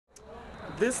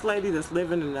This lady that's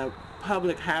living in a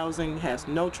public housing has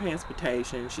no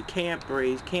transportation. She can't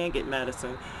breathe, can't get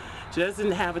medicine. She doesn't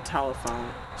have a telephone.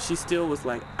 She still was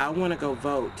like, I want to go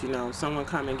vote, you know, someone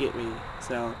come and get me.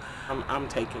 So I'm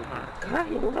taking her. Come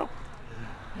on, girl.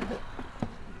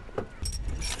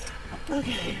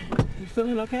 Okay, you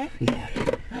feeling okay? Yeah.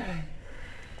 All right.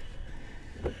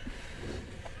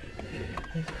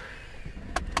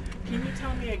 Can you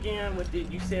tell me again what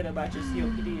you said about your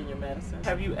COPD and your medicine?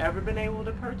 Have you ever been able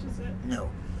to purchase it? No.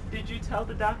 Did you tell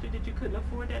the doctor that you couldn't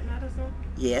afford that medicine?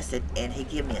 Yes, and he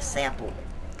gave me a sample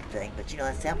thing, but you know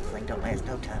that sample thing don't last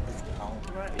no time. It's long.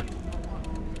 Right.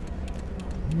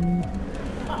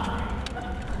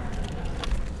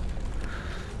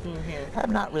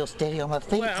 I'm not real steady on my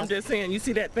feet. Well, I'm just saying, you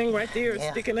see that thing right there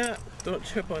Yeah. sticking up? Don't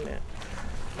trip on that.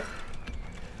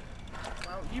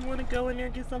 You want to go in there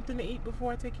and get something to eat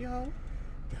before I take you home?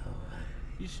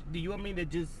 No. Do you want me to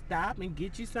just stop and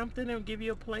get you something and give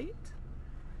you a plate?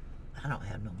 I don't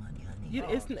have no money, honey.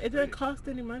 It doesn't cost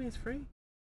any money. It's free.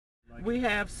 We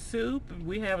have soup.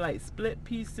 We have like split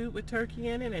pea soup with turkey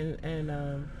in it,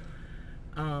 and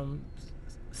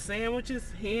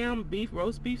sandwiches, ham, beef,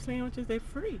 roast beef sandwiches. They're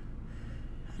free.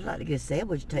 I'd like to get a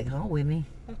sandwich to take home with me.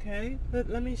 Okay,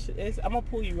 let me. I'm gonna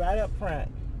pull you right up front.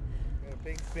 A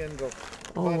big spin go.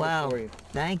 Oh wow! For you.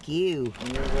 Thank you.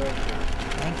 You're welcome.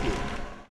 Thank you.